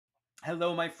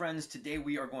Hello, my friends. Today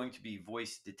we are going to be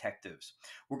voice detectives.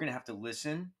 We're going to have to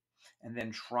listen and then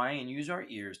try and use our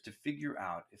ears to figure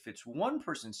out if it's one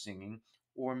person singing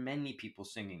or many people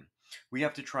singing. We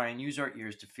have to try and use our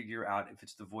ears to figure out if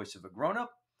it's the voice of a grown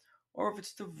up or if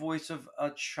it's the voice of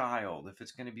a child, if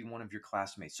it's going to be one of your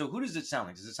classmates. So, who does it sound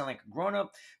like? Does it sound like a grown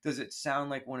up? Does it sound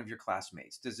like one of your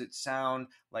classmates? Does it sound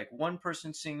like one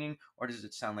person singing, or does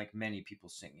it sound like many people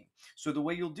singing? So, the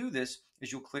way you'll do this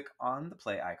is you'll click on the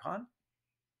play icon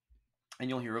and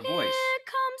you'll hear a voice. Here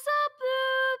comes a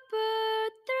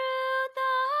bluebird through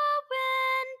the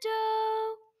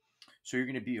window. So you're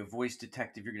going to be a voice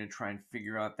detective. You're going to try and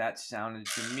figure out that sounded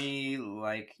to me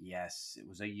like, yes, it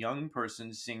was a young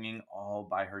person singing all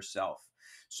by herself.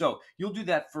 So you'll do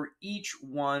that for each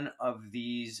one of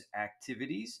these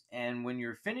activities. And when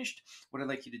you're finished, what I'd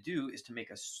like you to do is to make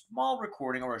a small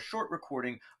recording or a short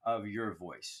recording of your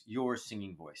voice, your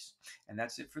singing voice. And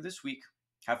that's it for this week.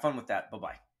 Have fun with that. Bye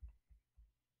bye.